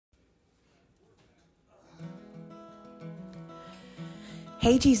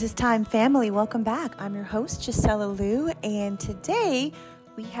Hey Jesus Time family, welcome back. I'm your host, Gisela Liu, and today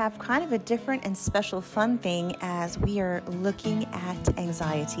we have kind of a different and special fun thing as we are looking at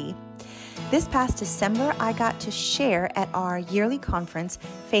anxiety. This past December, I got to share at our yearly conference,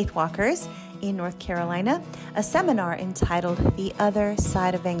 Faithwalkers, in North Carolina, a seminar entitled The Other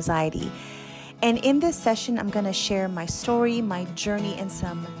Side of Anxiety. And in this session, I'm going to share my story, my journey, and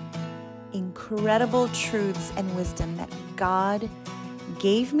some incredible truths and wisdom that God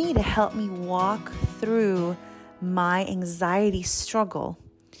gave me to help me walk through my anxiety struggle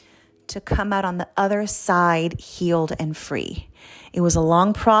to come out on the other side healed and free. It was a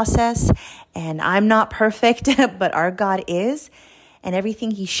long process, and I'm not perfect, but our God is. And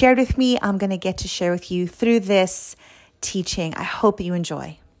everything He shared with me, I'm going to get to share with you through this teaching. I hope you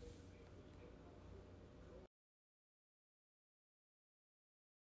enjoy.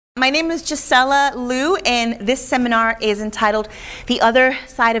 My name is Gisela Liu, and this seminar is entitled The Other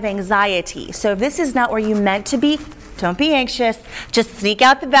Side of Anxiety. So if this is not where you meant to be, don't be anxious. Just sneak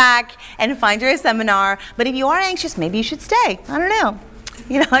out the back and find your seminar. But if you are anxious, maybe you should stay. I don't know.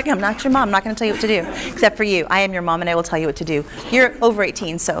 You know, like, I'm not your mom. I'm not going to tell you what to do. Except for you. I am your mom, and I will tell you what to do. You're over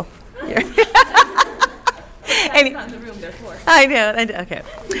 18, so you're... Not in the room, therefore. I know. Okay.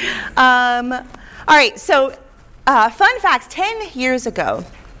 All right. So, fun facts. 10 years ago,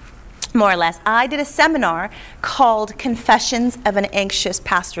 more or less, I did a seminar called Confessions of an Anxious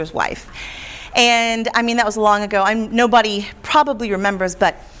Pastor's Wife. And I mean, that was long ago. Nobody probably remembers,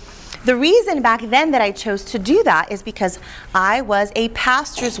 but the reason back then that I chose to do that is because I was a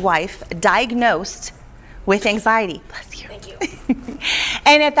pastor's wife diagnosed with anxiety. Bless you. Thank you.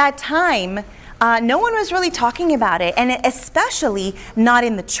 And at that time, no one was really talking about it, and especially not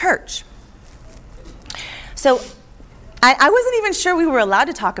in the church. So I wasn't even sure we were allowed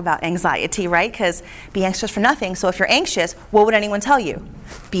to talk about anxiety, right? Because be anxious for nothing. So if you're anxious, what would anyone tell you?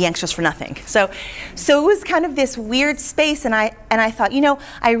 Be anxious for nothing. So it was kind of this weird space, and I thought, you know,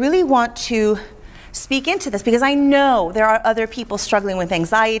 I really want to speak into this because I know there are other people struggling with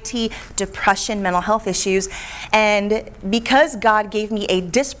anxiety, depression, mental health issues, and because God gave me a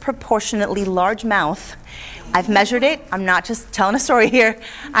disproportionately large mouth, I've measured it. I'm not just telling a story here.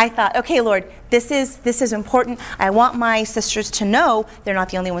 I thought, okay, Lord, this is important. I want my sisters to know they're not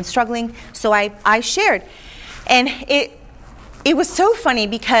the only ones struggling. So I shared. And it was so funny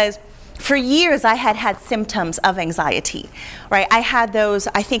because for years I had symptoms of anxiety, right? I had those,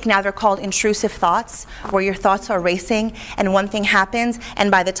 I think now they're called intrusive thoughts, where your thoughts are racing and one thing happens,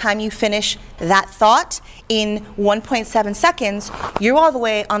 and by the time you finish that thought in 1.7 seconds, you're all the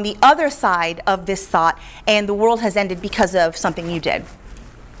way on the other side of this thought, and the world has ended because of something you did.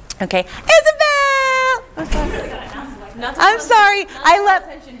 Okay, Isabel! I'm sorry. I love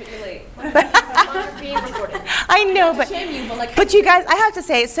attention, but you're late. We're being recorded. I know, but Shame you, but you guys, I have to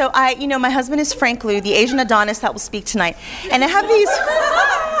say, so my husband is Frank Liu, the Asian Adonis that will speak tonight, and I have these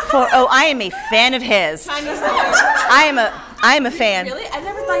I am a fan of his. I am a fan. Really? I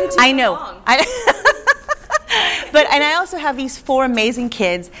never thought you took I know. Long. But I also have these 4 amazing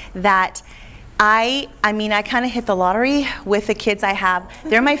kids that I kind of hit the lottery with the kids I have.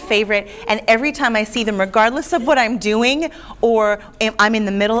 They're my favorite, and every time I see them, regardless of what I'm doing or I'm in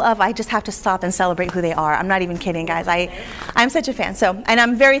the middle of, I just have to stop and celebrate who they are. I'm not even kidding, guys. I'm such a fan. So, and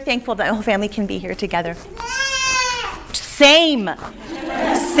I'm very thankful that the whole family can be here together. Same.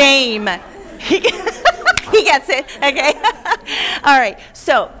 He gets it, okay? All right,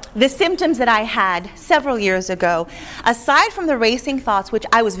 so the symptoms that I had several years ago, aside from the racing thoughts, which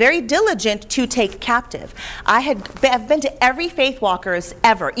I was very diligent to take captive. I've been to every Faithwalkers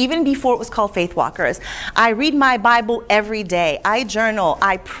ever, even before it was called Faithwalkers. I read my Bible every day. I journal,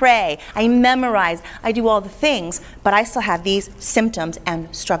 I pray, I memorize, I do all the things, but I still have these symptoms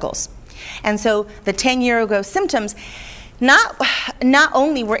and struggles. And so the 10-year-ago symptoms not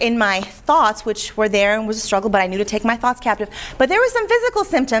only were in my thoughts, which were there and was a struggle, but I knew to take my thoughts captive, but there were some physical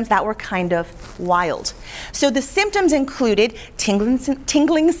symptoms that were kind of wild. So the symptoms included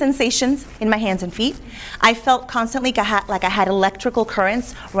tingling sensations in my hands and feet. I felt constantly like I had electrical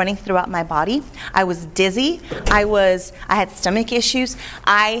currents running throughout my body. I was dizzy. I had stomach issues.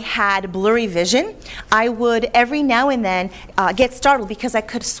 I had blurry vision. I would every now and then get startled because I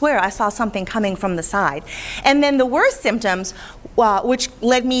could swear I saw something coming from the side. And then the worst symptom, which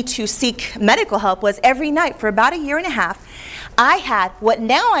led me to seek medical help, was every night for about 1.5 years, I had what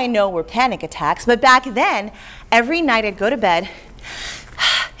now I know were panic attacks, but back then, every night I'd go to bed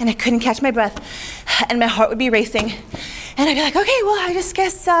and I couldn't catch my breath and my heart would be racing. And I'd be like, okay, well, I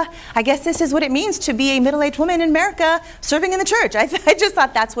guess this is what it means to be a middle-aged woman in America serving in the church. I just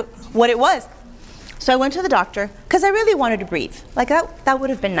thought that's what it was. So I went to the doctor because I really wanted to breathe. Like that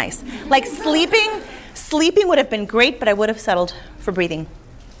would have been nice. Like sleeping would have been great, but I would have settled for breathing.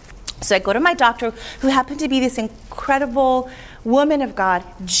 So I go to my doctor, who happened to be this incredible woman of God,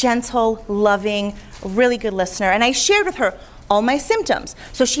 gentle, loving, really good listener. And I shared with her all my symptoms.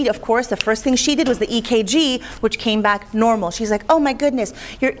 So she, of course, the first thing she did was the EKG, which came back normal. She's like, oh my goodness,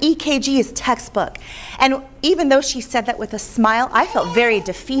 your EKG is textbook. And even though she said that with a smile, I felt very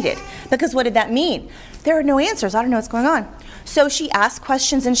defeated. Because what did that mean? There are no answers. I don't know what's going on. So she asked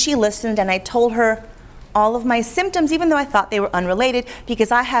questions and she listened, and I told her all of my symptoms, even though I thought they were unrelated,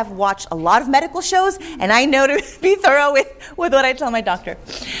 because I have watched a lot of medical shows and I know to be thorough with what I tell my doctor.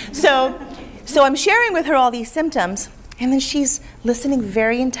 So I'm sharing with her all these symptoms, and then she's listening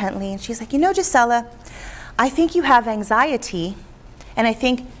very intently, and she's like, you know, Gisela, I think you have anxiety, and I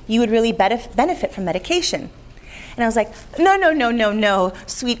think you would really benefit from medication. And I was like, no,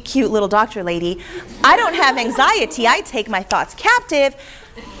 sweet, cute little doctor lady. I don't have anxiety. I take my thoughts captive.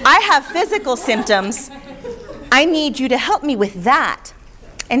 I have physical symptoms. I need you to help me with that.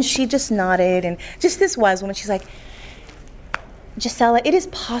 And she just nodded, and just this wise woman, she's like, Gisela, it is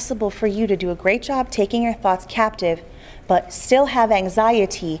possible for you to do a great job taking your thoughts captive, but still have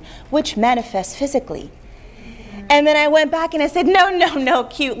anxiety, which manifests physically. And then I went back and I said, no,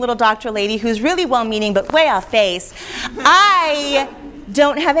 cute little doctor lady who's really well-meaning but way off base. I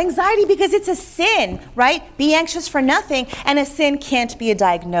don't have anxiety because it's a sin, right? Be anxious for nothing, and a sin can't be a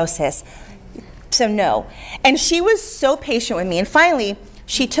diagnosis. So no. And she was so patient with me. And finally,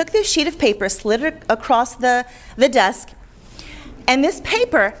 she took this sheet of paper, slid it across the desk, and this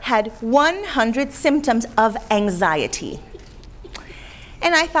paper had 100 symptoms of anxiety.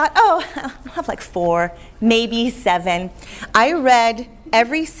 And I thought, oh, I'll have like 4, maybe 7. I read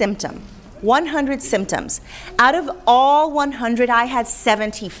every symptom, 100 symptoms. Out of all 100, I had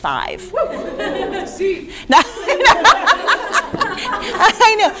 75. See.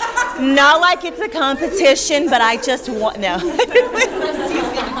 I know. Not like it's a competition, but I just want, no.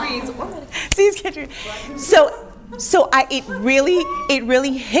 C's get degrees. So it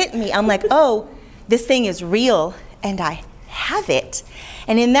really hit me. I'm like, oh, this thing is real, and I have it.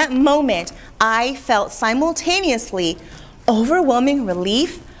 And in that moment, I felt simultaneously overwhelming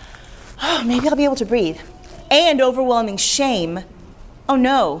relief. Oh, maybe I'll be able to breathe. And overwhelming shame. Oh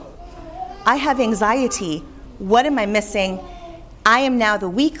no, I have anxiety. What am I missing? I am now the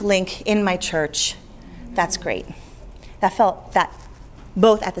weak link in my church. That's great. That felt that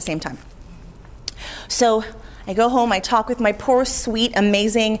both at the same time. So I go home, I talk with my poor, sweet,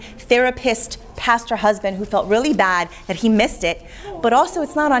 amazing therapist, pastor husband who felt really bad that he missed it. But also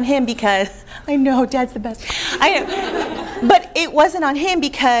it's not on him because, I know, Dad's the best. I know. But it wasn't on him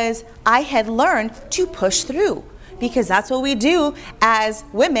because I had learned to push through. Because that's what we do as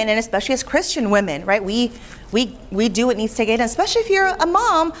women, and especially as Christian women, right? We do what needs to get done, especially if you're a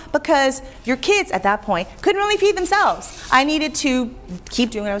mom, because your kids at that point couldn't really feed themselves. I needed to keep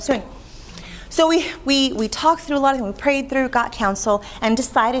doing what I was doing. So we talked through a lot of things. We prayed through, got counsel, and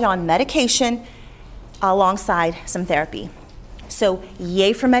decided on medication alongside some therapy. So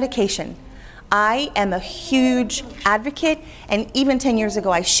yay for medication. I am a huge advocate, and even 10 years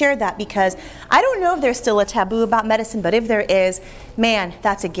ago I shared that because I don't know if there's still a taboo about medicine, but if there is, man,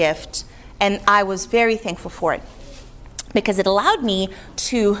 that's a gift. And I was very thankful for it because it allowed me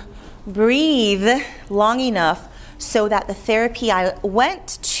to breathe long enough so that the therapy I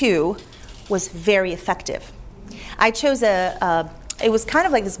went to was very effective. I chose it was kind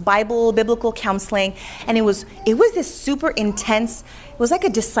of like this biblical counseling, and it was this super intense, it was like a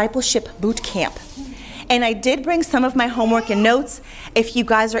discipleship boot camp. And I did bring some of my homework and notes. If you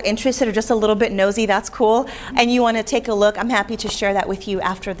guys are interested or just a little bit nosy, that's cool. And you want to take a look, I'm happy to share that with you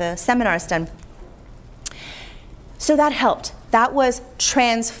after the seminar is done. So that helped. That was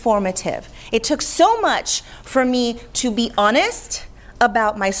transformative. It took so much for me to be honest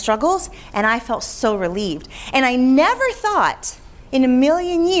about my struggles, and I felt so relieved. And I never thought in a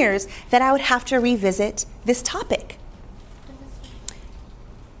million years that I would have to revisit this topic.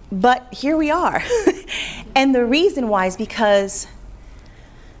 But here we are. And the reason why is because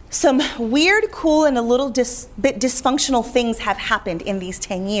some weird, cool, and a little bit dysfunctional things have happened in these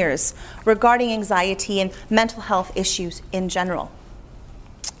 10 years regarding anxiety and mental health issues in general.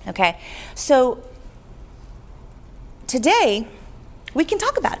 Okay, so today we can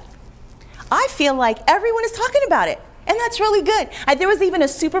talk about it. I feel like everyone is talking about it. And that's really good. There was even a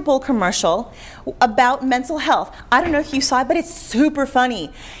Super Bowl commercial about mental health. I don't know if you saw it, but it's super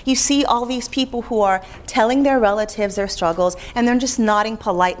funny. You see all these people who are telling their relatives their struggles, and they're just nodding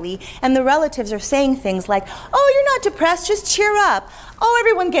politely. And the relatives are saying things like, oh, you're not depressed, just cheer up. Oh,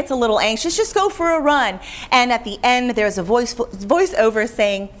 everyone gets a little anxious, just go for a run. And at the end, there's a voiceover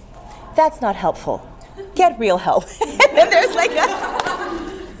saying, that's not helpful. Get real help. And then there's like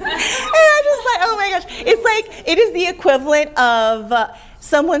and I'm just like, oh my gosh. It's like, it is the equivalent of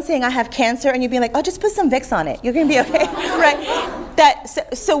someone saying, I have cancer, and you'd be like, oh, just put some Vicks on it. You're going to be okay, right?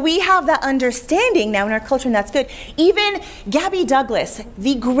 So we have that understanding now in our culture, and that's good. Even Gabby Douglas,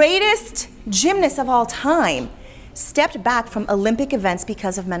 the greatest gymnast of all time, stepped back from Olympic events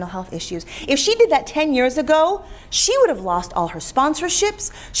because of mental health issues. If she did that 10 years ago, she would have lost all her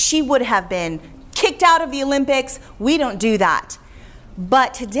sponsorships. She would have been kicked out of the Olympics. We don't do that.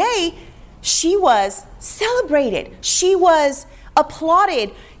 But today, she was celebrated. She was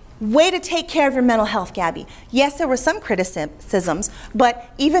applauded. Way to take care of your mental health, Gabby. Yes, there were some criticisms,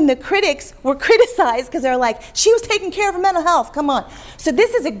 but even the critics were criticized because they're like, she was taking care of her mental health, come on. So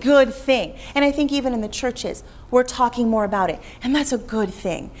this is a good thing. And I think even in the churches, we're talking more about it. And that's a good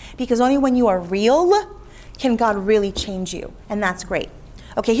thing, because only when you are real can God really change you. And that's great.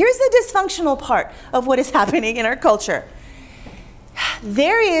 Okay, here's the dysfunctional part of what is happening in our culture.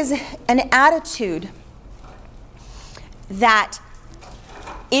 There is an attitude that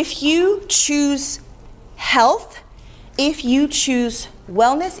if you choose health, if you choose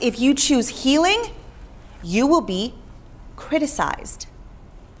wellness, if you choose healing, you will be criticized.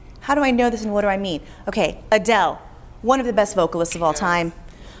 How do I know this and what do I mean? Okay, Adele, one of the best vocalists of all time.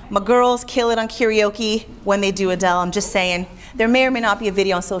 My girls kill it on karaoke when they do Adele. I'm just saying. There may or may not be a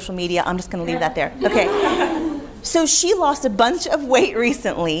video on social media. I'm just going to leave that there. Okay. So she lost a bunch of weight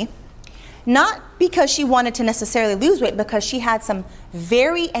recently, not because she wanted to necessarily lose weight, because she had some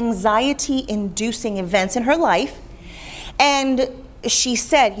very anxiety-inducing events in her life. And she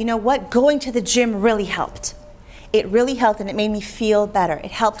said, you know what, going to the gym really helped. It really helped, and it made me feel better.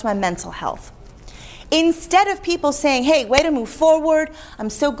 It helped my mental health. Instead of people saying, hey, way to move forward, I'm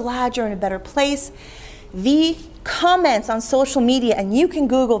so glad you're in a better place, the comments on social media, and you can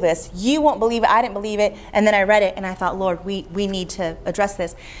Google this, you won't believe it, I didn't believe it, and then I read it and I thought, Lord, we need to address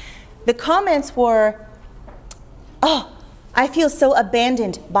this. The comments were, oh, I feel so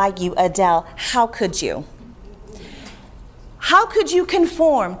abandoned by you, Adele. How could you? How could you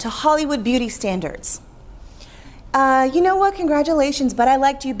conform to Hollywood beauty standards? You know what, congratulations, but I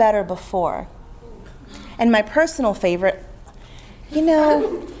liked you better before. And my personal favorite, you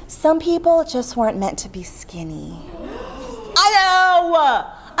know, some people just weren't meant to be skinny. I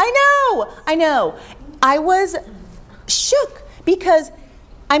know. I was shook because,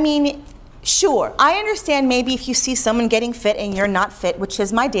 I mean, sure, I understand maybe if you see someone getting fit and you're not fit, which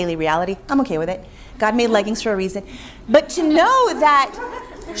is my daily reality, I'm okay with it. God made leggings for a reason. But to know that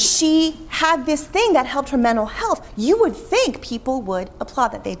she had this thing that helped her mental health, you would think people would applaud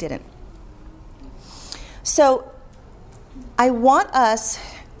that. They didn't. So I want us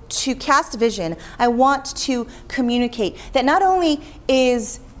to cast vision. I want to communicate that not only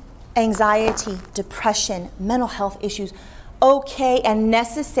is anxiety, depression, mental health issues okay and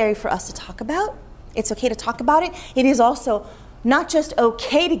necessary for us to talk about. It's okay to talk about it. It is also not just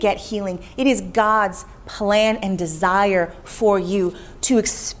okay to get healing. It is God's plan and desire for you to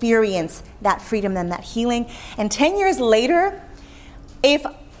experience that freedom and that healing. And 10 years later, if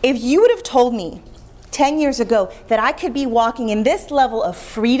you would have told me 10 years ago that I could be walking in this level of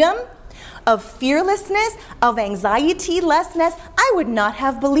freedom, of fearlessness, of anxiety-lessness, I would not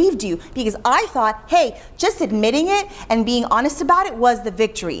have believed you, because I thought, hey, just admitting it and being honest about it was the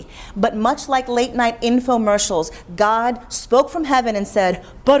victory. But much like late night infomercials, God spoke from heaven and said,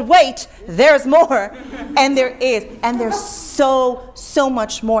 but wait, there's more. And there is, and there's so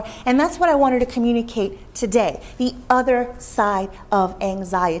much more. And that's what I wanted to communicate today, the other side of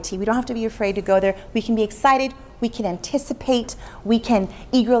anxiety. We don't have to be afraid to go there. We can be excited. We can anticipate, we can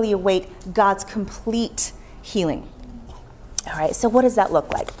eagerly await God's complete healing. All right, so what does that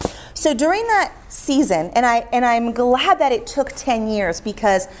look like? So during that season, and I'm glad that it took 10 years,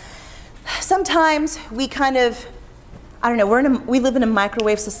 because sometimes we kind of, I don't know, we live in a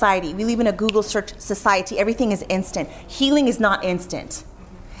microwave society. We live in a Google search society. Everything is instant. Healing is not instant.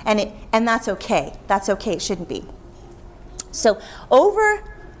 And that's okay. That's okay, it shouldn't be. So over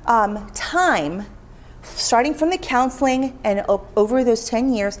time, starting from the counseling and over those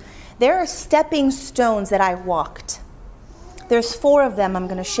 10 years, there are stepping stones that I walked. There's 4 of them I'm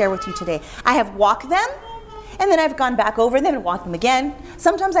going to share with you today. I have walked them, and then I've gone back over them and walked them again.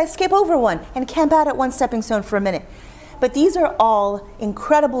 Sometimes I skip over one and camp out at one stepping stone for a minute. But these are all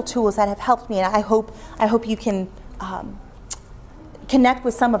incredible tools that have helped me, and I hope you can connect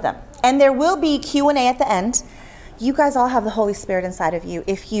with some of them. And there will be Q&A at the end. You guys all have the Holy Spirit inside of you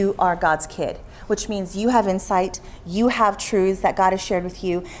if you are God's kid, which means you have insight, you have truths that God has shared with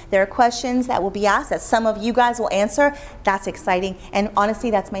you. There are questions that will be asked that some of you guys will answer. That's exciting, and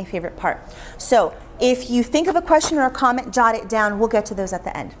honestly, that's my favorite part. So if you think of a question or a comment, jot it down. We'll get to those at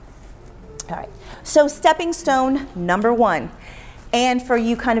the end. All right, so stepping stone number 1. And for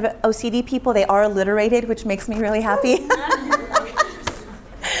you kind of OCD people, they are alliterated, which makes me really happy.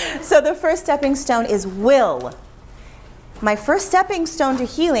 So the first stepping stone is will. My first stepping stone to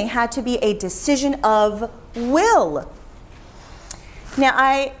healing had to be a decision of will. Now,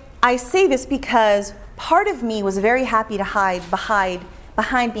 I say this because part of me was very happy to hide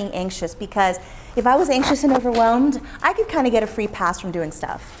behind being anxious, because if I was anxious and overwhelmed, I could kind of get a free pass from doing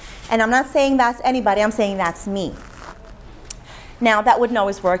stuff. And I'm not saying that's anybody, I'm saying that's me. Now, that wouldn't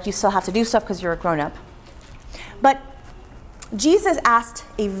always work. You still have to do stuff because you're a grown-up. But Jesus asked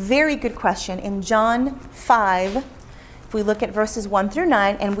a very good question in John 5. If we look at verses 1 through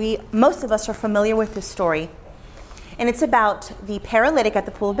 9, and most of us are familiar with this story. And it's about the paralytic at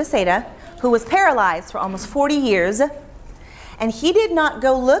the pool of Bethesda who was paralyzed for almost 40 years. And he did not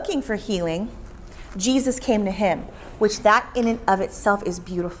go looking for healing. Jesus came to him, which that in and of itself is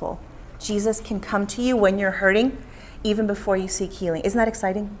beautiful. Jesus can come to you when you're hurting, even before you seek healing. Isn't that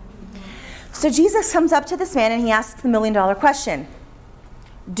exciting? So Jesus comes up to this man and he asks the $1 million question.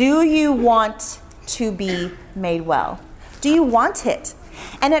 Do you want to be made well? Do you want it?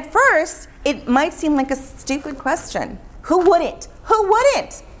 And at first, it might seem like a stupid question. Who wouldn't? Who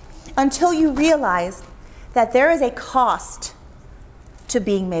wouldn't? Until you realize that there is a cost to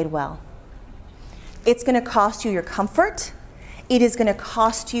being made well. It's going to cost you your comfort. It is going to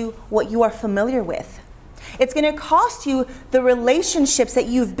cost you what you are familiar with. It's going to cost you the relationships that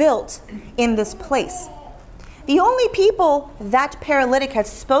you've built in this place. The only people that paralytic had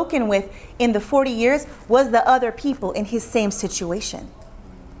spoken with in the 40 years was the other people in his same situation.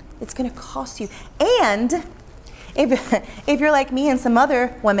 It's going to cost you. And if you're like me and some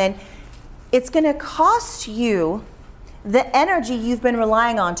other women, it's going to cost you the energy you've been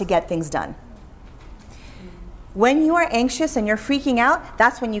relying on to get things done. When you are anxious and you're freaking out,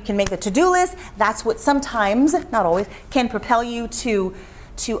 that's when you can make the to-do list. That's what sometimes, not always, can propel you to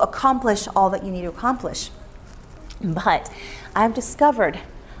accomplish all that you need to accomplish. But I've discovered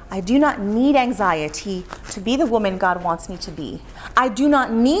I do not need anxiety to be the woman God wants me to be. I do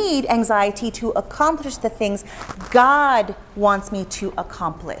not need anxiety to accomplish the things God wants me to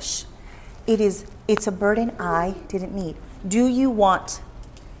accomplish. It's a burden I didn't need. Do you want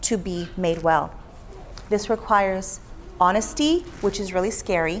to be made well? This requires honesty, which is really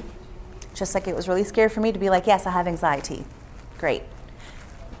scary. Just like it was really scary for me to be like, yes, I have anxiety. Great.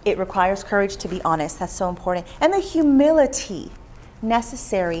 It requires courage to be honest. That's so important. And the humility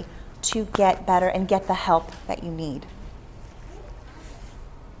necessary to get better and get the help that you need.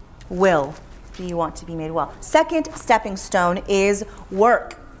 Will. Do you want to be made well? Second stepping stone is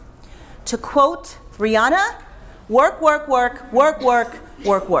work. To quote Rihanna, work, work, work, work, work,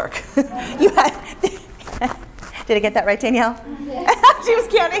 work, work. Did I get that right, Danielle? Yeah. She was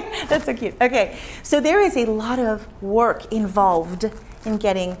counting. That's so cute. Okay, so there is a lot of work involved in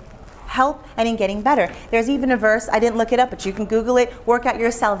getting help and in getting better. There's even a verse, I didn't look it up, but you can Google it, work out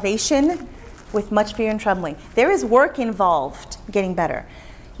your salvation with much fear and trembling. There is work involved getting better.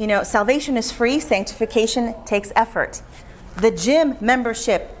 You know, salvation is free, sanctification takes effort. The gym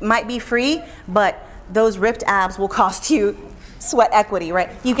membership might be free, but those ripped abs will cost you sweat equity, right?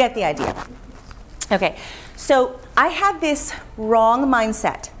 You get the idea. Okay, so I had this wrong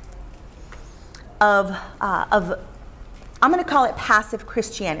mindset of I'm going to call it passive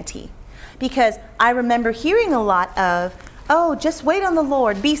Christianity, because I remember hearing a lot of, oh, just wait on the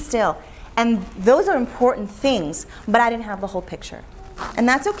Lord, be still. And those are important things, but I didn't have the whole picture. And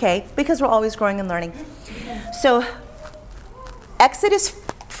that's okay, because we're always growing and learning. So Exodus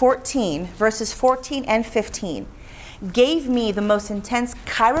 14, verses 14 and 15, gave me the most intense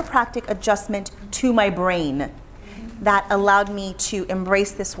chiropractic adjustment to my brain that allowed me to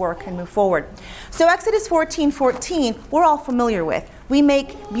embrace this work and move forward. So Exodus 14:14, we're all familiar with. We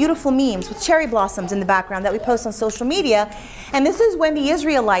make beautiful memes with cherry blossoms in the background that we post on social media. And this is when the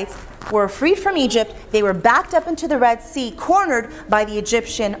Israelites were freed from Egypt. They were backed up into the Red Sea, cornered by the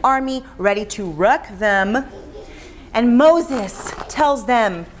Egyptian army, ready to wreck them. And Moses tells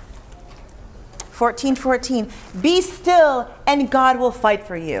them, 14:14, be still and God will fight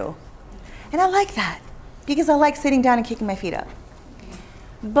for you. And I like that because I like sitting down and kicking my feet up.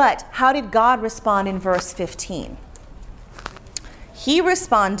 But how did God respond in verse 15? He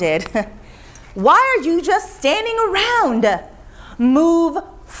responded, "Why are you just standing around? Move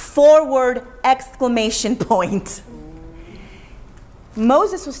forward!" Exclamation point.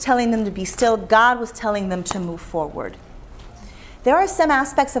 Moses was telling them to be still. God was telling them to move forward. There are some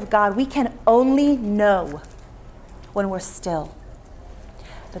aspects of God we can only know when we're still.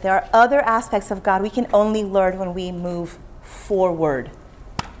 But there are other aspects of God we can only learn when we move forward.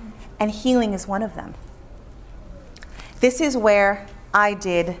 And healing is one of them. This is where I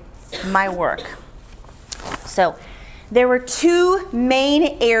did my work. So there were two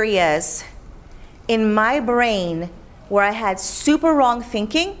main areas in my brain where I had super wrong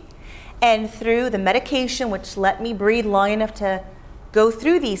thinking, and through the medication, which let me breathe long enough to go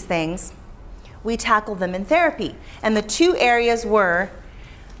through these things, we tackled them in therapy. And the two areas were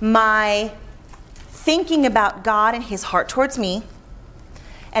my thinking about God and his heart towards me,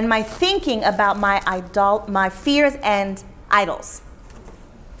 and my thinking about my fears and idols.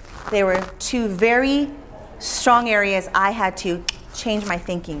 They were two very strong areas I had to change my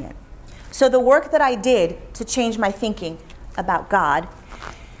thinking in. So the work that I did to change my thinking about God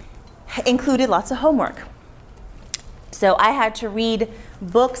included lots of homework. So I had to read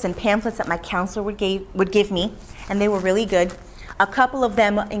books and pamphlets that my counselor would give me, and they were really good. A couple of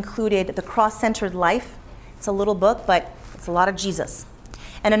them included The Cross-Centered Life. It's a little book, but it's a lot of Jesus.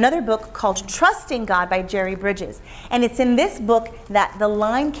 And another book called Trusting God by Jerry Bridges. And it's in this book that the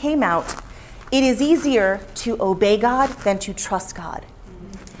line came out, "It is easier to obey God than to trust God."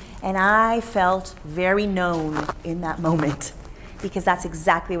 And I felt very known in that moment, because that's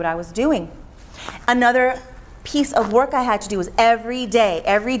exactly what I was doing. Another piece of work I had to do was every day,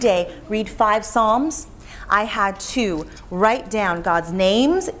 read 5 Psalms. I had to write down God's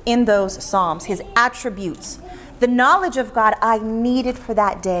names in those Psalms, his attributes, the knowledge of God I needed for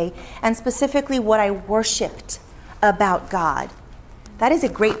that day, and specifically what I worshiped about God. That is a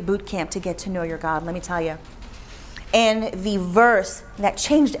great boot camp to get to know your God, let me tell you. And the verse that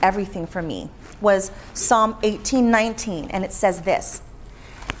changed everything for me was Psalm 18:19, and it says this: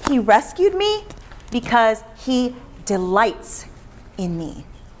 "He rescued me because he delights in me."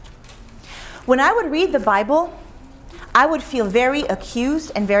 When I would read the Bible, I would feel very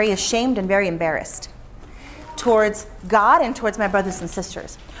accused and very ashamed and very embarrassed towards God and towards my brothers and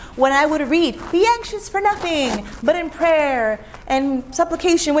sisters. When I would read, "Be anxious for nothing, but in prayer and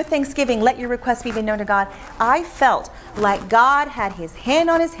supplication with thanksgiving, let your requests be made known to God," I felt like God had his hand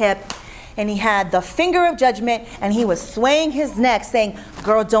on his hip and he had the finger of judgment and he was swaying his neck saying,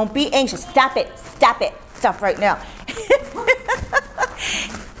 "Girl, don't be anxious. Stop it right now."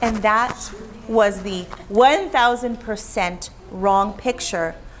 And that was the 1000% wrong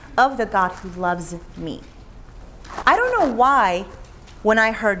picture of the God who loves me. I don't know why when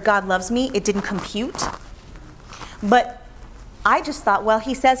I heard God loves me, it didn't compute. But I just thought, well,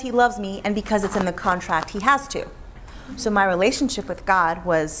 he says he loves me, and because it's in the contract, he has to. So my relationship with God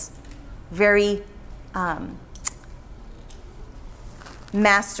was very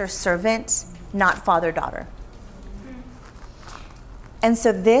master-servant, not father-daughter. And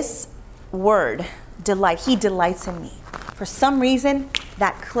so this word, delight, he delights in me. For some reason,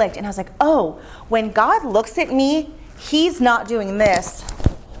 that clicked. And I was like, oh, when God looks at me, he's not doing this.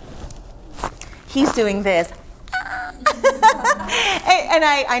 He's doing this. And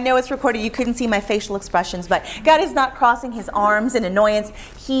I know it's recorded. You couldn't see my facial expressions, but God is not crossing his arms in annoyance.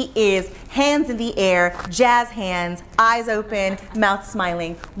 He is hands in the air, jazz hands, eyes open, mouth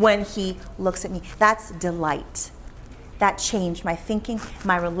smiling when he looks at me. That's delight. That changed my thinking,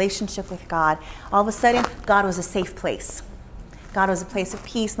 my relationship with God. All of a sudden, God was a safe place. God was a place of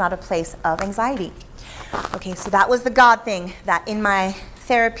peace, not a place of anxiety. Okay, so that was the God thing that in my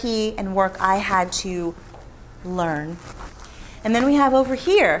therapy and work I had to learn. And then we have over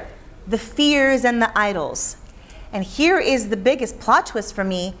here the fears and the idols. And here is the biggest plot twist for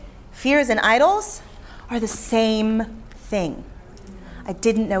me. Fears and idols are the same thing. I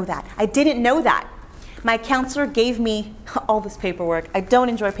didn't know that. My counselor gave me all this paperwork. I don't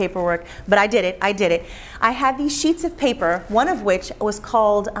enjoy paperwork, but I did it. I had these sheets of paper, one of which was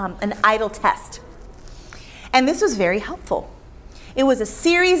called an idol test. And this was very helpful. It was a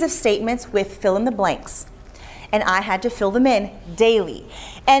series of statements with fill in the blanks. And I had to fill them in daily.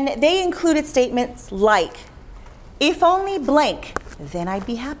 And they included statements like, if only blank, then I'd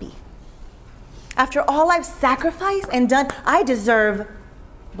be happy. After all I've sacrificed and done, I deserve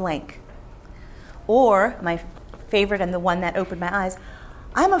blank. Or, my favorite and the one that opened my eyes,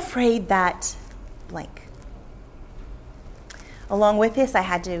 I'm afraid that blank. Along with this, I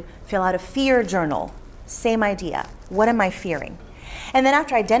had to fill out a fear journal. Same idea. What am I fearing? And then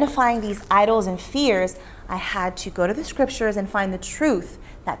after identifying these idols and fears, I had to go to the scriptures and find the truth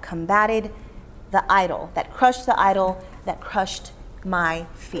that combated the idol, that crushed my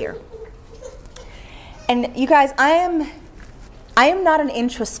fear. And you guys, I am not an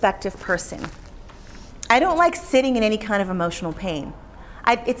introspective person. I don't like sitting in any kind of emotional pain.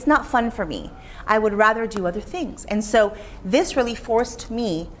 It's not fun for me. I would rather do other things. And so this really forced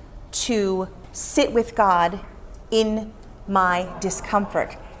me to sit with God in my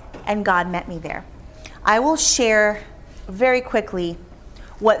discomfort, and God met me there. I will share very quickly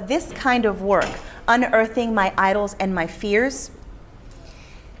what this kind of work, unearthing my idols and my fears,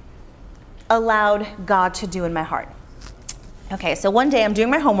 allowed God to do in my heart. Okay, so one day I'm doing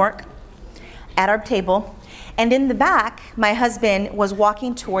my homework at our table, and in the back, my husband was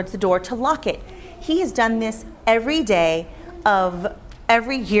walking towards the door to lock it. He has done this every day of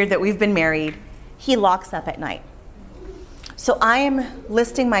every year that we've been married. He locks up at night. So I am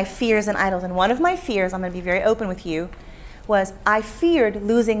listing my fears and idols, and one of my fears, I'm going to be very open with you, was I feared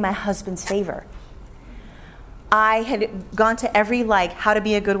losing my husband's favor. I had gone to every how to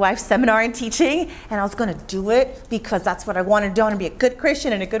be a good wife seminar and teaching, and I was going to do it because that's what I wanted to do. I want to be a good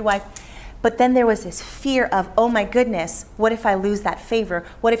Christian and a good wife. But then there was this fear of, oh my goodness, what if I lose that favor?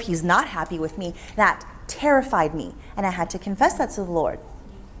 What if he's not happy with me? That terrified me, and I had to confess that to the Lord.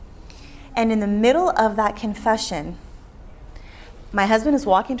 And in the middle of that confession, my husband is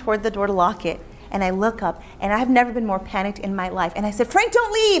walking toward the door to lock it, and I look up, and I have never been more panicked in my life. And I said, Frank,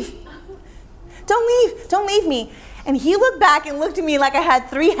 don't leave. Don't leave me. And he looked back and looked at me like I had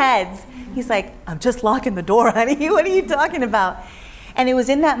 3 heads. He's like, I'm just locking the door, honey. What are you talking about? And it was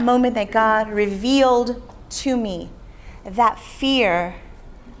in that moment that God revealed to me that fear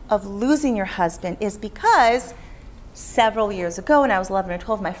of losing your husband is because several years ago, when I was 11 or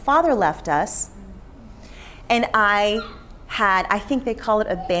 12, my father left us, and I think they call it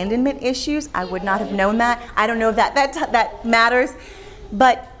abandonment issues. I would not have known that. I don't know if that matters.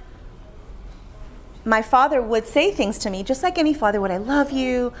 But my father would say things to me, just like any father would. I love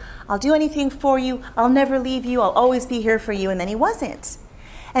you. I'll do anything for you. I'll never leave you. I'll always be here for you. And then he wasn't.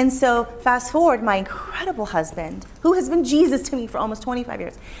 And so fast forward, my incredible husband, who has been Jesus to me for almost 25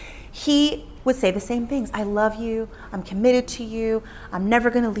 years, he would say the same things. I love you. I'm committed to you. I'm never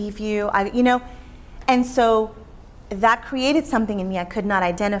going to leave you. And so that created something in me I could not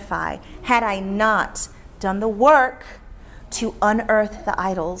identify had I not done the work to unearth the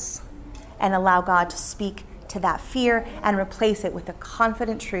idols and allow God to speak to that fear and replace it with the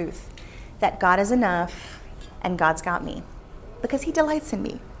confident truth that God is enough and God's got me because he delights in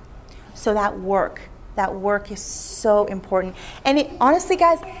me. So that work is so important. And it, honestly,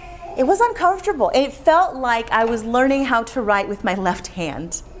 guys, it was uncomfortable. It felt like I was learning how to write with my left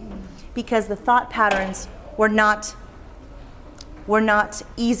hand because the thought patterns were not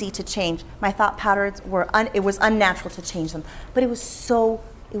easy to change. My thought patterns it was unnatural to change them, but it was so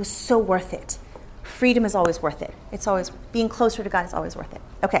worth it. Freedom is always worth it. It's always, being closer to God is always worth it.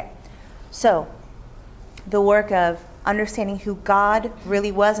 Okay, so the work of understanding who God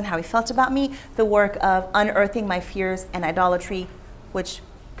really was and how he felt about me, the work of unearthing my fears and idolatry, which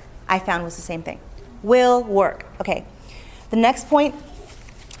I found was the same thing, will work. Okay, the next point,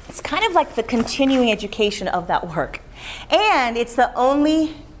 it's kind of like the continuing education of that work. And it's the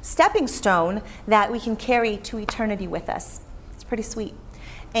only stepping stone that we can carry to eternity with us. It's pretty sweet.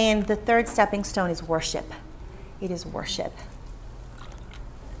 And the third stepping stone is worship. It is worship.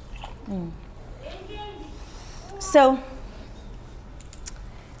 So,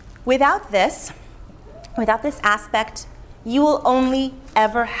 without this aspect, you will only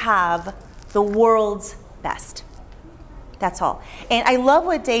ever have the world's best. That's all. And I love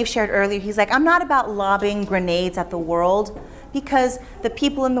what Dave shared earlier. He's like, I'm not about lobbing grenades at the world because the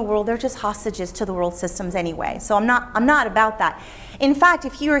people in the world, they're just hostages to the world systems anyway. So I'm not about that. In fact,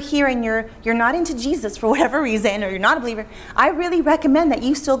 if you're here and you're not into Jesus for whatever reason, or you're not a believer, I really recommend that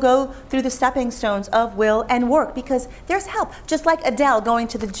you still go through the stepping stones of will and work because there's help. Just like Adele going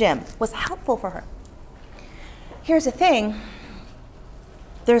to the gym was helpful for her. Here's the thing.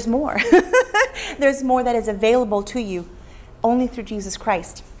 There's more. There's more that is available to you only through Jesus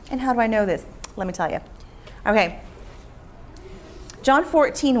Christ. And how do I know this? Let me tell you. Okay. John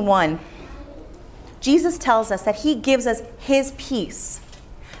 14:1. Jesus tells us that he gives us his peace,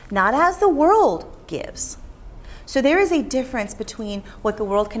 not as the world gives. So there is a difference between what the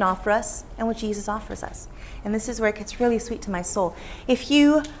world can offer us and what Jesus offers us. And this is where it gets really sweet to my soul. If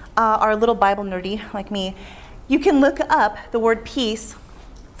you are a little Bible nerdy like me, you can look up the word peace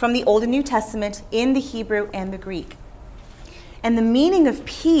from the Old and New Testament in the Hebrew and the Greek. And the meaning of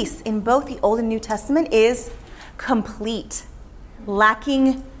peace in both the Old and New Testament is complete,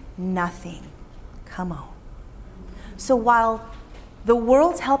 lacking nothing. Come on. So while the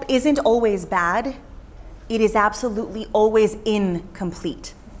world's help isn't always bad, it is absolutely always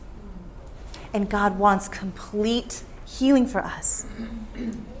incomplete. And God wants complete healing for us.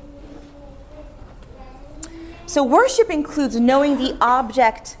 So worship includes knowing the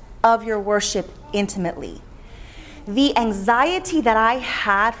object of your worship intimately. The anxiety that I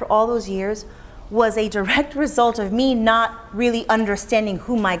had for all those years was a direct result of me not really understanding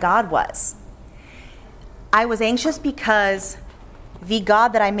who my God was. I was anxious because the God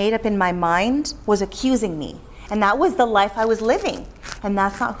that I made up in my mind was accusing me. And that was the life I was living. And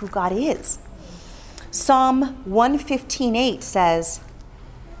that's not who God is. Psalm 115:8 says,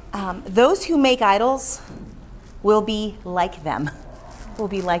 those who make idols will be like them. Will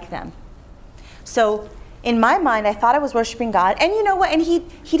be like them. So in my mind, I thought I was worshiping God. And you know what? And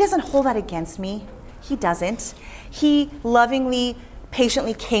he doesn't hold that against me. He doesn't. He lovingly,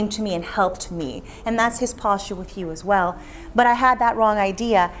 patiently came to me and helped me. And that's his posture with you as well. But I had that wrong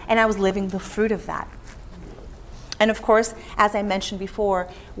idea, and I was living the fruit of that. And of course, as I mentioned before,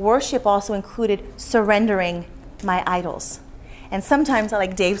 worship also included surrendering my idols. And sometimes,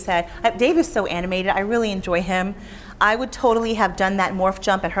 like Dave said, Dave is so animated. I really enjoy him. I would totally have done that morph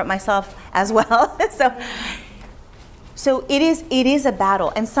jump and hurt myself as well. So it is a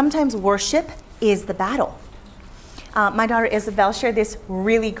battle. And sometimes worship is the battle. My daughter Isabel shared this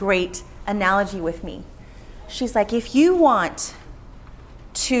really great analogy with me. She's like, if you want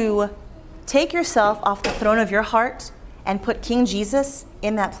to take yourself off the throne of your heart and put King Jesus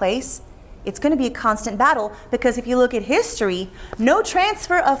in that place, it's going to be a constant battle, because if you look at history, no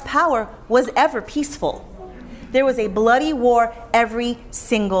transfer of power was ever peaceful. There was a bloody war every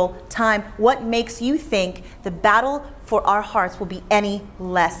single time. What makes you think the battle for our hearts will be any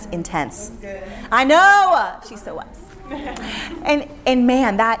less intense? I know! She's so wise. And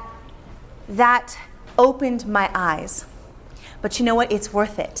man, that opened my eyes. But you know what? It's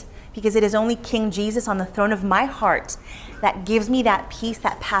worth it. Because it is only King Jesus on the throne of my heart that gives me that peace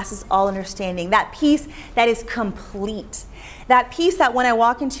that passes all understanding. That peace that is complete. That peace that when I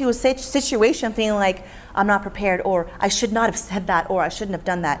walk into a situation, I'm feeling like I'm not prepared, or I should not have said that, or I shouldn't have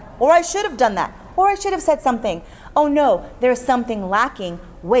done that, or I should have done that, or I should have said something. Oh no, there's something lacking.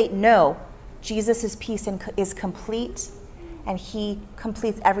 Wait, no. Jesus' peace is complete, and he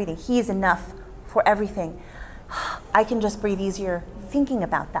completes everything. He is enough for everything. I can just breathe easier thinking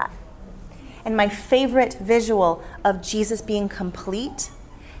about that. And my favorite visual of Jesus being complete,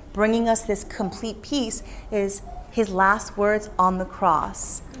 bringing us this complete peace, is his last words on the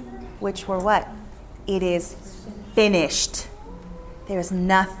cross, which were what? It is finished. There's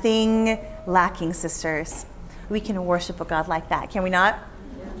nothing lacking, sisters. We can worship a God like that, can we not?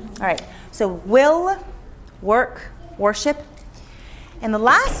 All right, so will, work, worship. And the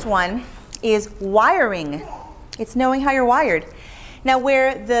last one is wiring. It's knowing how you're wired. Now,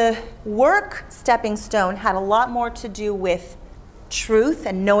 where the work stepping stone had a lot more to do with truth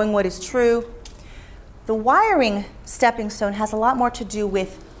and knowing what is true, the wiring stepping stone has a lot more to do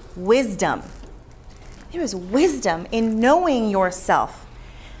with wisdom. There is wisdom in knowing yourself.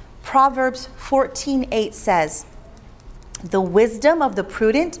 Proverbs 14:8 says, the wisdom of the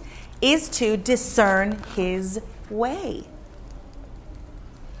prudent is to discern his way.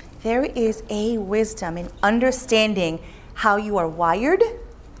 There is a wisdom in understanding how you are wired,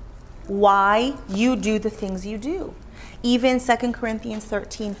 why you do the things you do. Even 2 Corinthians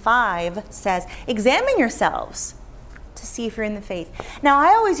 13:5 says, examine yourselves to see if you're in the faith. Now, I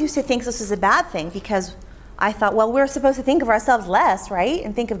always used to think this was a bad thing, because I thought, well, we're supposed to think of ourselves less, right?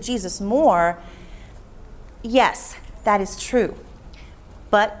 And think of Jesus more. Yes, that is true.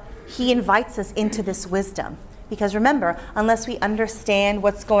 But he invites us into this wisdom. Because remember, unless we understand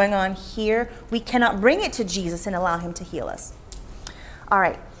what's going on here, we cannot bring it to Jesus and allow him to heal us. All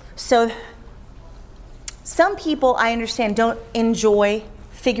right, so some people, I understand, don't enjoy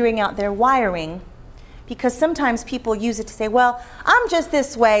figuring out their wiring, because sometimes people use it to say, well, I'm just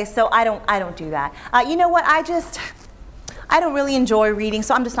this way, so I don't do that. You know what, I don't really enjoy reading,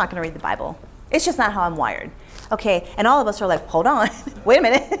 so I'm just not going to read the Bible. It's just not how I'm wired. Okay, and all of us are like, hold on, wait a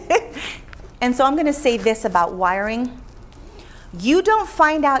minute. And so I'm going to say this about wiring. You don't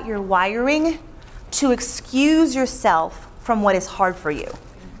find out your wiring to excuse yourself from what is hard for you.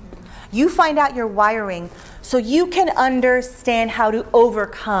 You find out your wiring so you can understand how to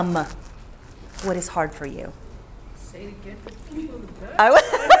overcome what is hard for you. Say it again for the people in the back.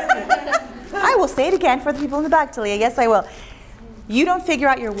 I will say it again for the people in the back, Talia. Yes, I will. You don't figure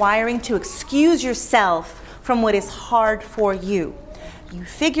out your wiring to excuse yourself from what is hard for you. You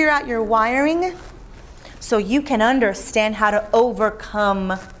figure out your wiring so you can understand how to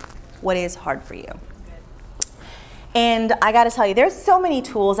overcome what is hard for you. And I got to tell you, there's so many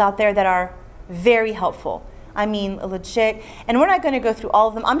tools out there that are very helpful. I mean, legit. And we're not going to go through all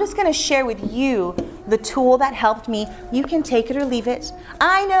of them. I'm just going to share with you the tool that helped me. You can take it or leave it.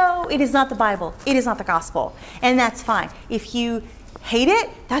 I know it is not the Bible. It is not the gospel. And that's fine. If you hate it,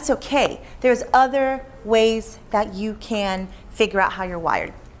 that's okay. There's other ways that you can figure out how you're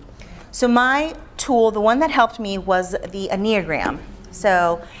wired. So my tool, the one that helped me, was the Enneagram.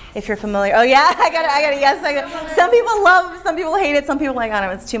 So if you're familiar, oh yeah, I got it, yes. Some people love it, some people hate it, some people are like, I don't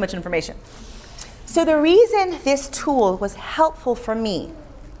know, it's too much information. So the reason this tool was helpful for me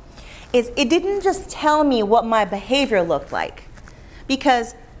is it didn't just tell me what my behavior looked like,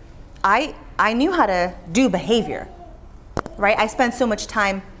 because I knew how to do behavior, right? I spent so much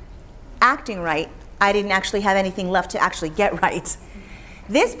time acting right, I didn't actually have anything left to actually get right.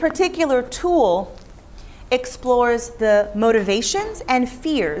 This particular tool explores the motivations and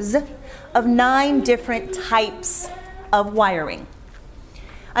fears of 9 different types of wiring.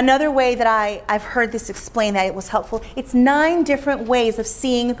 Another way that I've heard this explained that it was helpful, it's 9 different ways of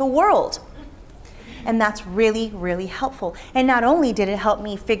seeing the world. And that's really, really helpful. And not only did it help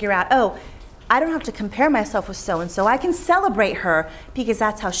me figure out, oh, I don't have to compare myself with so-and-so. I can celebrate her because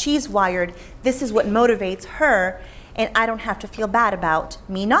that's how she's wired. This is what motivates her, and I don't have to feel bad about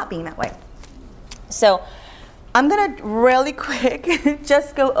me not being that way. So I'm going to really quick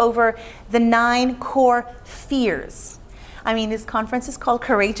just go over the 9 core fears. I mean, this conference is called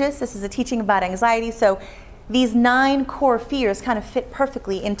Courageous. This is a teaching about anxiety. So these 9 core fears kind of fit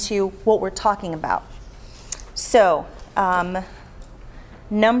perfectly into what we're talking about. So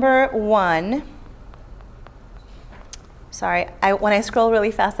number 1, sorry, when I scroll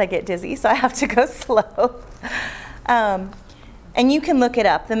really fast, I get dizzy, so I have to go slow. And you can look it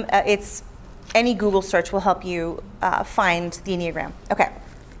up. It's any Google search will help you find the Enneagram. Okay.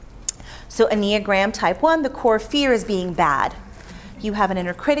 So Enneagram type 1, the core fear is being bad. You have an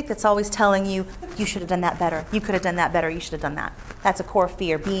inner critic that's always telling you, you should have done that better. You could have done that better. You should have done that. That's a core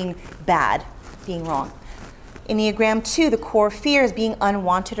fear, being bad, being wrong. Enneagram 2, the core fear is being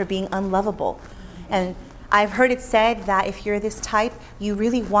unwanted or being unlovable. And I've heard it said that if you're this type, you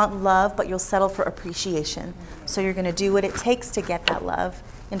really want love, but you'll settle for appreciation. So you're going to do what it takes to get that love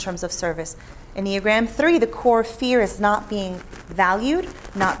in terms of service. Enneagram 3, the core fear is not being valued,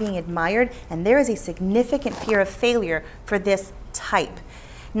 not being admired, and there is a significant fear of failure for this type.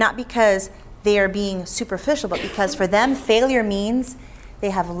 Not because they are being superficial, but because for them, failure means they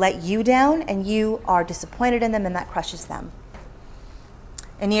have let you down and you are disappointed in them, and that crushes them.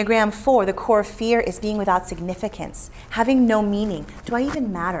 Enneagram 4, the core fear is being without significance, having no meaning. Do I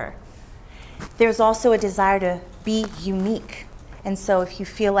even matter? There's also a desire to be unique. And so if you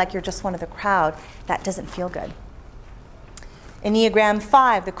feel like you're just one of the crowd, that doesn't feel good. Enneagram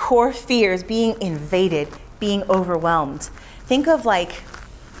 5, the core fear is being invaded, being overwhelmed. Think of like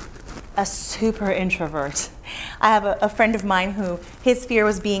a super introvert. I have a friend of mine who his fear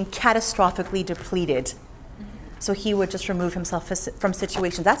was being catastrophically depleted. So he would just remove himself from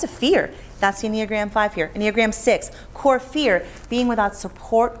situations. That's a fear. That's the Enneagram 5 fear. Enneagram 6, core fear, being without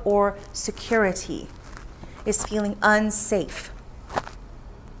support or security, is feeling unsafe.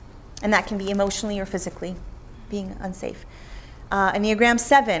 And that can be emotionally or physically, being unsafe. Enneagram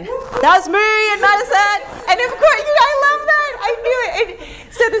 7, that's me in Madison. And of course, I love that. I knew it.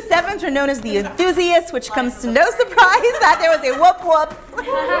 So the 7s are known as the enthusiasts, which comes to no surprise that there was a whoop whoop.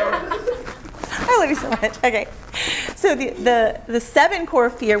 I love you so much. Okay. So the 7 core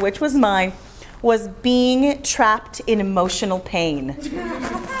fear, which was mine, was being trapped in emotional pain.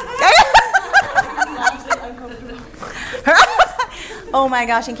 Oh my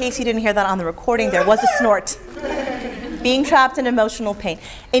gosh, in case you didn't hear that on the recording, there was a snort. Being trapped in emotional pain.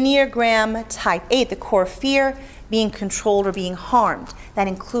 Enneagram type 8, the core fear, being controlled or being harmed. That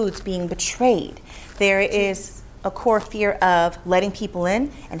includes being betrayed. There is a core fear of letting people in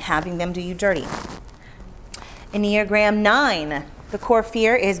and having them do you dirty. Enneagram 9, the core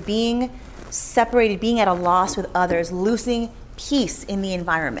fear is being separated, being at a loss with others, losing peace in the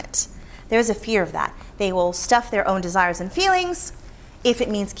environment. There's a fear of that. They will stuff their own desires and feelings if it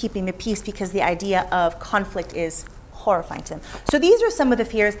means keeping the peace, because the idea of conflict is horrifying to them. So these are some of the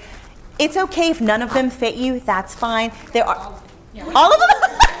fears. It's okay if none of them fit you. That's fine. There are all of them.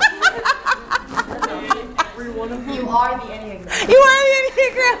 You are the Enneagram. You are the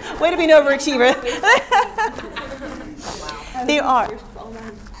Enneagram. Way to be an overachiever. They are.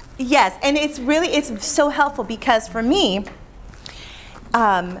 Yes, and it's so helpful because for me,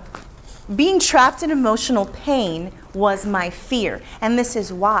 being trapped in emotional pain was my fear. And this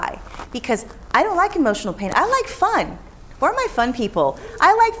is why. Because I don't like emotional pain. I like fun. Where are my fun people?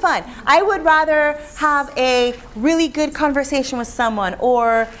 I like fun. I would rather have a really good conversation with someone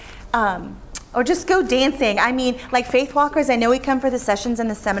or just go dancing. I mean, like Faithwalkers, I know we come for the sessions and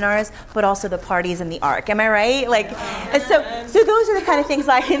the seminars, but also the parties and the Ark. Am I right? Like, and so those are the kind of things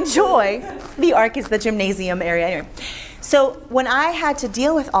I enjoy. The Ark is the gymnasium area. Anyway. So when I had to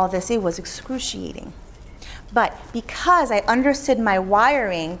deal with all this, it was excruciating. But because I understood my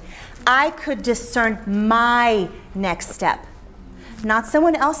wiring, I could discern my next step, not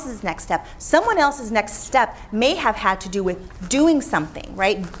someone else's next step. Someone else's next step may have had to do with doing something,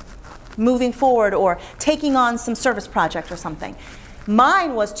 right? Moving forward or taking on some service project or something.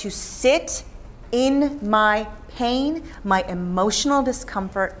 Mine was to sit in my pain, my emotional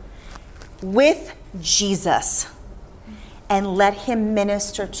discomfort with Jesus and let him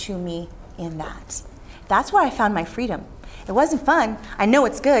minister to me in that. That's where I found my freedom. It wasn't fun. I know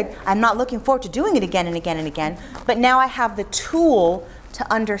it's good. I'm not looking forward to doing it again and again and again. But now I have the tool to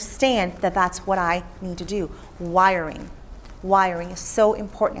understand that that's what I need to do. Wiring. Wiring is so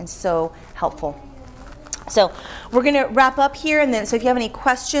important and so helpful. So we're going to wrap up here. And then, so if you have any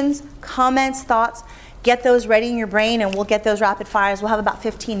questions, comments, thoughts, get those ready in your brain and we'll get those rapid fires. We'll have about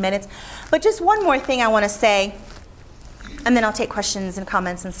 15 minutes. But just one more thing I want to say, and then I'll take questions and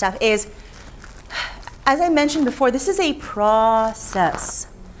comments and stuff, is, as I mentioned before, this is a process.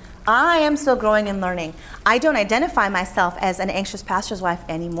 I am still growing and learning. I don't identify myself as an anxious pastor's wife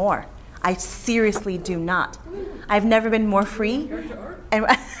anymore. I seriously do not. I've never been more free. Character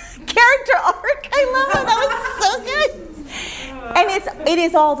arc. I love it. That was so good. And it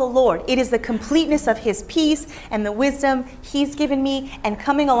is all the Lord. It is the completeness of his peace and the wisdom he's given me and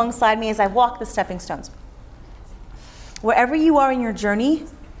coming alongside me as I walk the stepping stones. Wherever you are in your journey,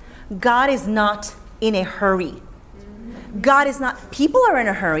 God is not in a hurry. God is not. People are in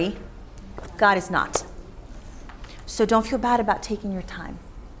a hurry. God is not. So don't feel bad about taking your time.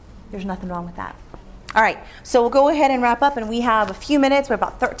 There's nothing wrong with that. All right, so we'll go ahead and wrap up, and we have a few minutes. We're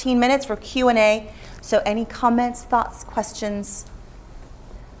about 13 minutes for Q&A. So any comments, thoughts, questions?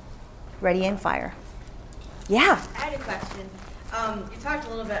 Ready and fire. Yeah. I had a question. You talked a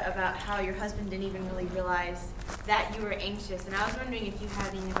little bit about how your husband didn't even really realize that you were anxious, and I was wondering if you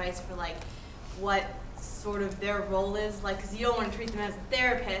had any advice for like what sort of their role is, like, because you don't want to treat them as a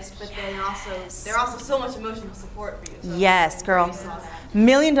therapist, but then also they're also so much emotional support for you. So yes, girl. $1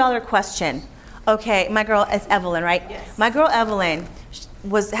 million question. Okay, my girl is Evelyn, right? Yes. My girl Evelyn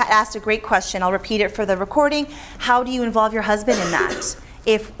had asked a great question. I'll repeat it for the recording. How do you involve your husband in that?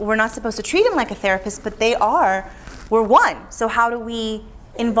 If we're not supposed to treat him like a therapist, but we're one. So how do we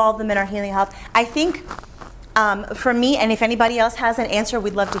involve them in our healing help? I think for me, and if anybody else has an answer,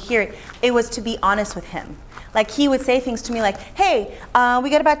 we'd love to hear it. It was to be honest with him. Like, he would say things to me like, hey, we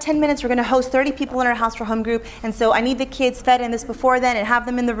got about 10 minutes. We're going to host 30 people in our house for home group. And so I need the kids fed in this before then and have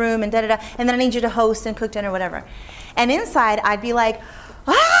them in the room and da-da-da. And then I need you to host and cook dinner, whatever. And inside, I'd be like,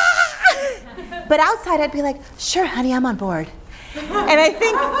 ah! But outside, I'd be like, sure, honey, I'm on board. And I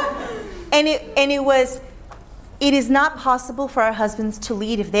think, it is not possible for our husbands to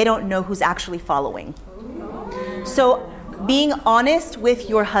lead if they don't know who's actually following. So being honest with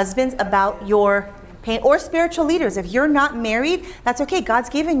your husbands about your pain, or spiritual leaders. If you're not married, that's okay. God's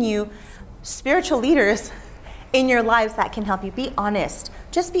given you spiritual leaders in your lives that can help you. Be honest.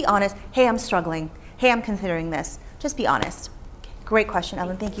 Just be honest. Hey, I'm struggling. Hey, I'm considering this. Just be honest. Great question,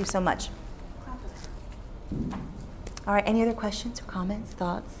 Ellen. Thank you so much. All right, any other questions or comments,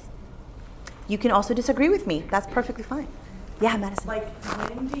 thoughts? You can also disagree with me. That's perfectly fine. Yeah, Madison. Like,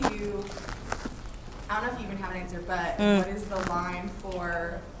 when do you, I don't know if you even have an answer, but what is the line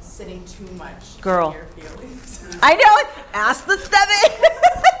for sitting too much in your feelings? I know. Ask the seven.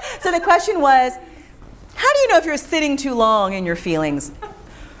 So the question was, how do you know if you're sitting too long in your feelings?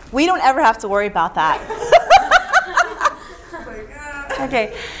 We don't ever have to worry about that.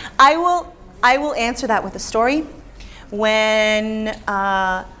 Okay. I will answer that with a story. When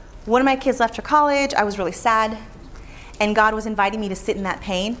one of my kids left for college, I was really sad, and God was inviting me to sit in that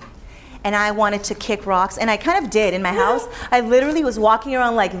pain. And I wanted to kick rocks, and I kind of did in my house. I literally was walking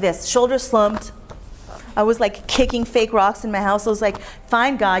around like this, shoulders slumped. I was like kicking fake rocks in my house. I was like,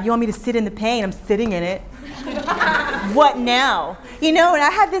 fine, God, you want me to sit in the pain? I'm sitting in it. What now? You know, and I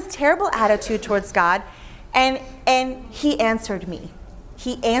had this terrible attitude towards God, and he answered me.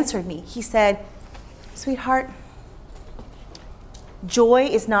 He answered me. He said, sweetheart, joy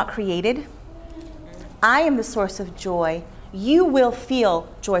is not created. I am the source of joy. You will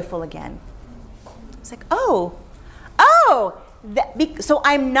feel joyful again. It's like, so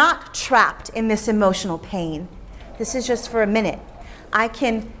I'm not trapped in this emotional pain. This is just for a minute. I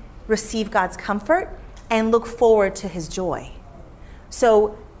can receive God's comfort and look forward to his joy.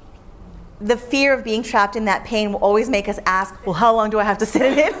 So the fear of being trapped in that pain will always make us ask, well, how long do I have to sit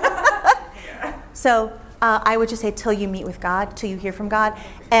in it? So I would just say, till you meet with God, till you hear from God.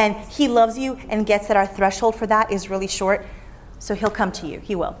 And he loves you and gets that our threshold for that is really short. So he'll come to you.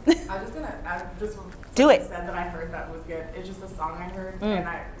 He will. I was just going to add just Do it. said that I heard that was good. It's just a song I heard, and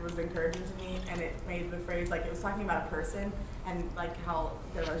it was encouraging to me, and it made the phrase, like, it was talking about a person, and, like, how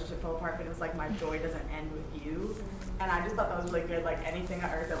their relationship fell apart, but it was like, my joy doesn't end with you. And I just thought that was really good. Like, anything on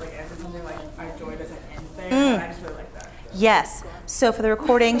earth that, like, ends with something, like, my joy doesn't end there. And I just really like that. So. Yes. So for the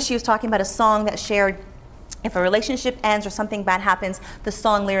recording, she was talking about a song that shared, if a relationship ends or something bad happens, the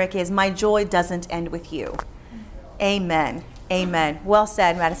song lyric is, my joy doesn't end with you. Amen. Amen. Well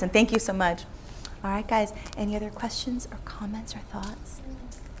said, Madison. Thank you so much. All right, guys. Any other questions or comments or thoughts?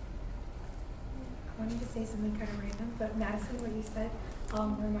 I wanted to say something kind of random, but Madison, what you said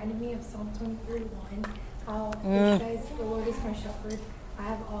reminded me of Psalm 23:1. How it says, "The Lord is my shepherd; I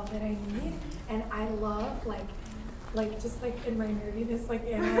have all that I need." And I love, like just like in my nerviness, like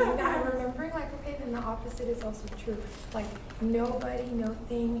I'm remembering, like, okay, then the opposite is also true. Like, nobody, no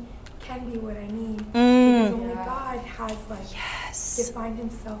thing can be what I need, because only God has, like, defined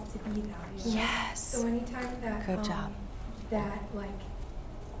himself to be that. You know? Yes. So anytime that Good job. that, like,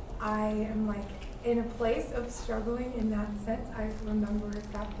 I am, like, in a place of struggling in that sense, I remember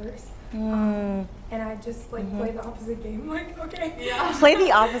that verse, and I just, like, play the opposite game. Like, okay, Play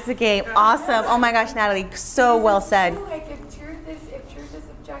the opposite game. Awesome. Oh my gosh, Natalie, so Because well it's said. true, like, if truth is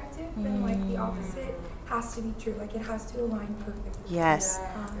objective, then, like, the opposite has to be true. Like, it has to align perfectly. Yes.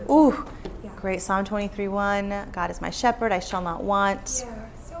 Yeah. Ooh, Yeah. great. Psalm 23:1. God is my shepherd; I shall not want. Yeah,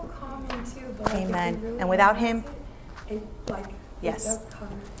 so common too, but, like, Amen. if you really And without analyze him, it, like, yes. it does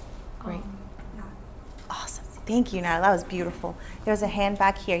cover. Great. Yeah. Awesome. Thank you, Natalie. That was beautiful. There's a hand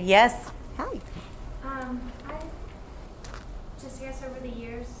back here. Yes. Hi. I've just, yes, over the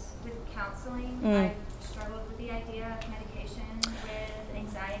years with counseling, I've struggled with the idea of medication with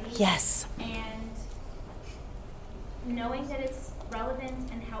anxiety. Yes. And knowing that it's relevant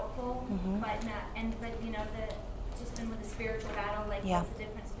and helpful, but you know, just been with the spiritual battle, like, what's the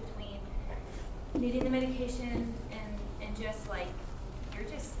difference between needing the medication and just, like, you're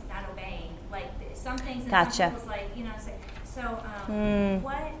just not obeying, like, some things, and Gotcha. some people's, like, you know, so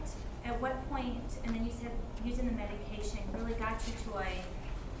at what point, and then you said using the medication really got you to a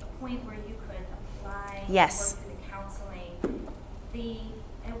point where you could apply Yes. and work through the counseling.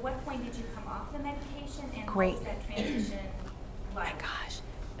 At what point did you come off the medication, and Great. what was that transition like? Gosh,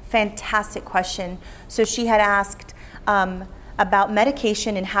 fantastic question. So she had asked about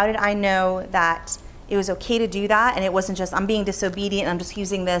medication and how did I know that it was okay to do that, and it wasn't just I'm being disobedient, I'm just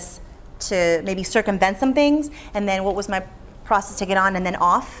using this to maybe circumvent some things, and then what was my process to get on and then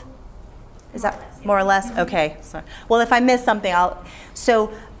off? Is that more or less? Okay. So, well, if I miss something,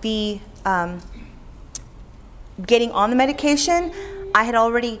 so the getting on the medication, I had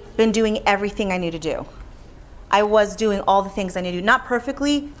already been doing everything I knew to do. I was doing all the things I knew to do. Not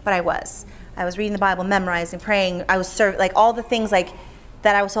perfectly, but I was. I was reading the Bible, memorizing, praying. I was serving, like, all the things, like,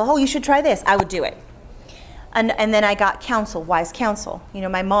 that I was told, oh, you should try this. I would do it. And then I got counsel, wise counsel. You know,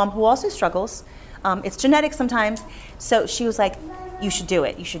 my mom, who also struggles, it's genetic sometimes, so she was like, you should do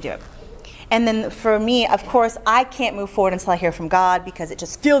it. You should do it. And then for me, of course, I can't move forward until I hear from God because it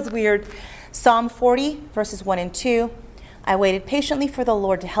just feels weird. Psalm 40, verses 1 and 2. I waited patiently for the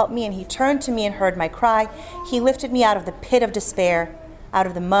Lord to help me, and he turned to me and heard my cry. He lifted me out of the pit of despair, out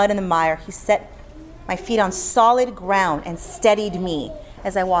of the mud and the mire. He set my feet on solid ground and steadied me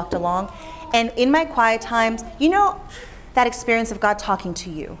as I walked along. And in my quiet times, you know that experience of God talking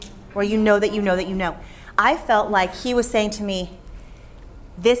to you, where you know that you know that you know. I felt like he was saying to me,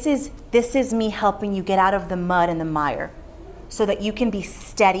 this is me helping you get out of the mud and the mire so that you can be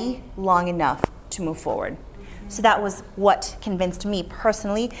steady long enough to move forward. So that was what convinced me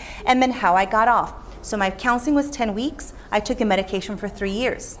personally, and then how I got off. So my counseling was 10 weeks. I took the medication for 3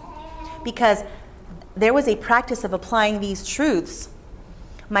 years because there was a practice of applying these truths,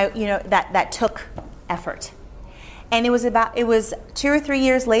 that took effort. And it was 2 or 3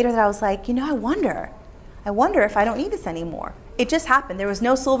 years later that I was like, I wonder if I don't need this anymore. It just happened. There was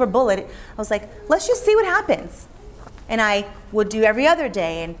no silver bullet. I was like, let's just see what happens. And I would do every other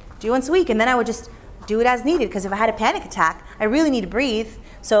day and do once a week, and then I would just do it as needed, because if I had a panic attack, I really need to breathe,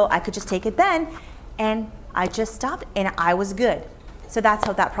 so I could just take it then, and I just stopped, and I was good. So that's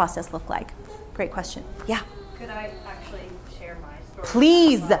how that process looked like. Great question. Yeah. Could I actually share my story?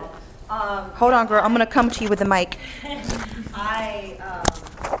 Please. Well? Hold on, girl. I'm going to come to you with the mic. I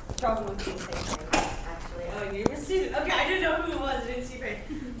struggled with these things, actually. Oh, you received. Okay, I didn't know who it was. I didn't see your face.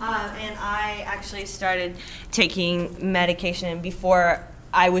 And I actually started taking medication. And before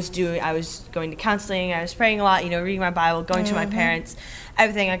I was going to counseling, I was praying a lot, reading my Bible, going to my parents,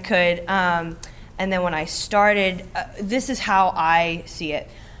 everything I could. And then when I started, this is how I see it.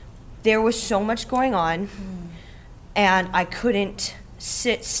 There was so much going on, and I couldn't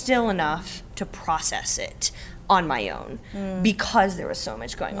sit still enough to process it on my own because there was so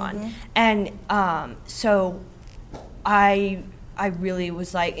much going on. And so I really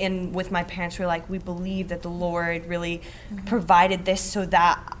was like, and with my parents, we were like, we believe that the Lord really provided this so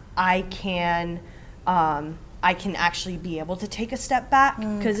that I can actually be able to take a step back,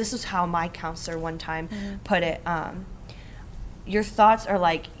 because this is how my counselor one time put it. Your thoughts are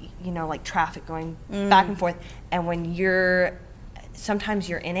like traffic going back and forth, and when sometimes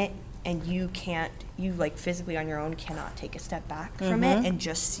you're in it and you like physically on your own cannot take a step back from it and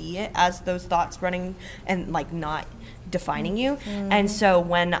just see it as those thoughts running and like not defining you. And so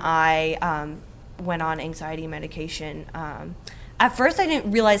when I went on anxiety medication, at first I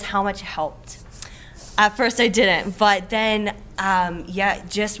didn't realize how much it helped. At first I didn't, but then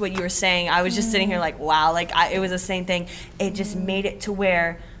just what you were saying, I was just sitting here like, wow, like it was the same thing. It just made it to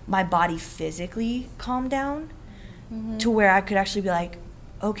where my body physically calmed down, to where I could actually be like,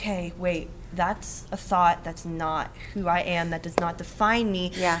 okay, wait, that's a thought, that's not who I am, that does not define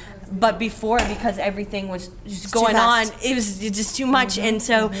me. Yeah. But before, because everything was just going on, it was just too much. And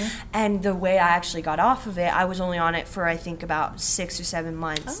so, and the way I actually got off of it, I was only on it for I think about 6 or 7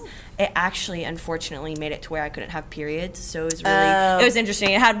 months. It actually, unfortunately, made it to where I couldn't have periods. So it was really, it was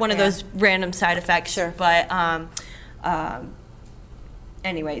interesting. It had one of those random side effects. Sure. But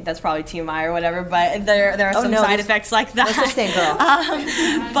anyway, that's probably TMI or whatever, but there are some side effects like that. No such thing, girl.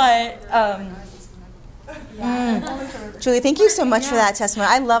 Julie, thank you so much for that testimony.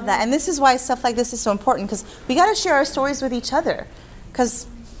 I love that. And this is why stuff like this is so important, because we got to share our stories with each other. Because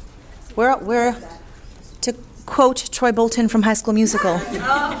we're, to quote Troy Bolton from High School Musical,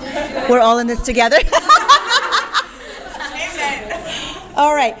 we're all in this together.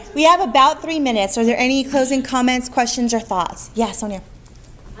 All right. We have about 3 minutes. Are there any closing comments, questions, or thoughts? Yes, Sonia.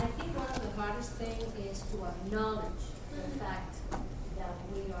 I think one of the hardest things is to acknowledge the fact that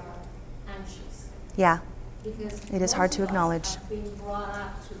we are anxious. Yeah. Because it is hard to acknowledge. Have been brought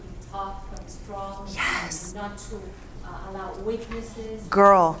up to be tough and strong. Yes. And not to allow weaknesses.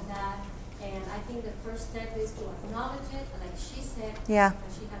 Girl. Like that. And I think the first step is to acknowledge it, like she said. Yeah.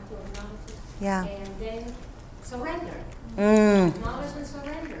 She had to acknowledge it. Yeah. And then surrender. Acknowledge and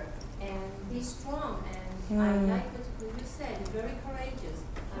surrender. And be strong. And I like what you said. You're very courageous.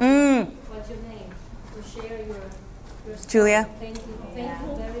 What's your name? To share your story. Julia. Thank you. Thank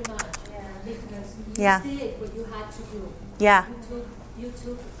you very much. Because you did what you had to do. Yeah. You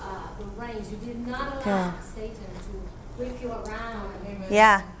took the reins. You did not allow Satan to whip you around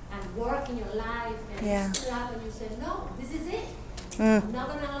and work in your life. And you stood up and you said, no, this is it. I'm not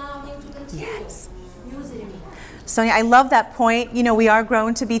going to allow him to continue. Use it anymore. Sonia, I love that point. We are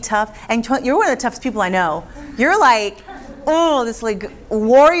grown to be tough. And you're one of the toughest people I know. You're like, this like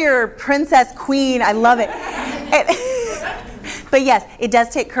warrior, princess, queen. I love it. But yes, it does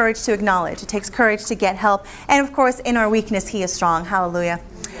take courage to acknowledge. It takes courage to get help. And of course, in our weakness, he is strong. Hallelujah.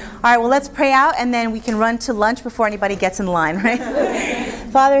 All right, well, let's pray out, and then we can run to lunch before anybody gets in line, right?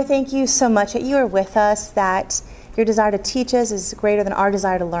 Father, thank you so much that you are with us, that your desire to teach us is greater than our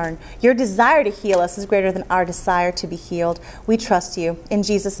desire to learn. Your desire to heal us is greater than our desire to be healed. We trust you. In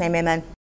Jesus' name, amen.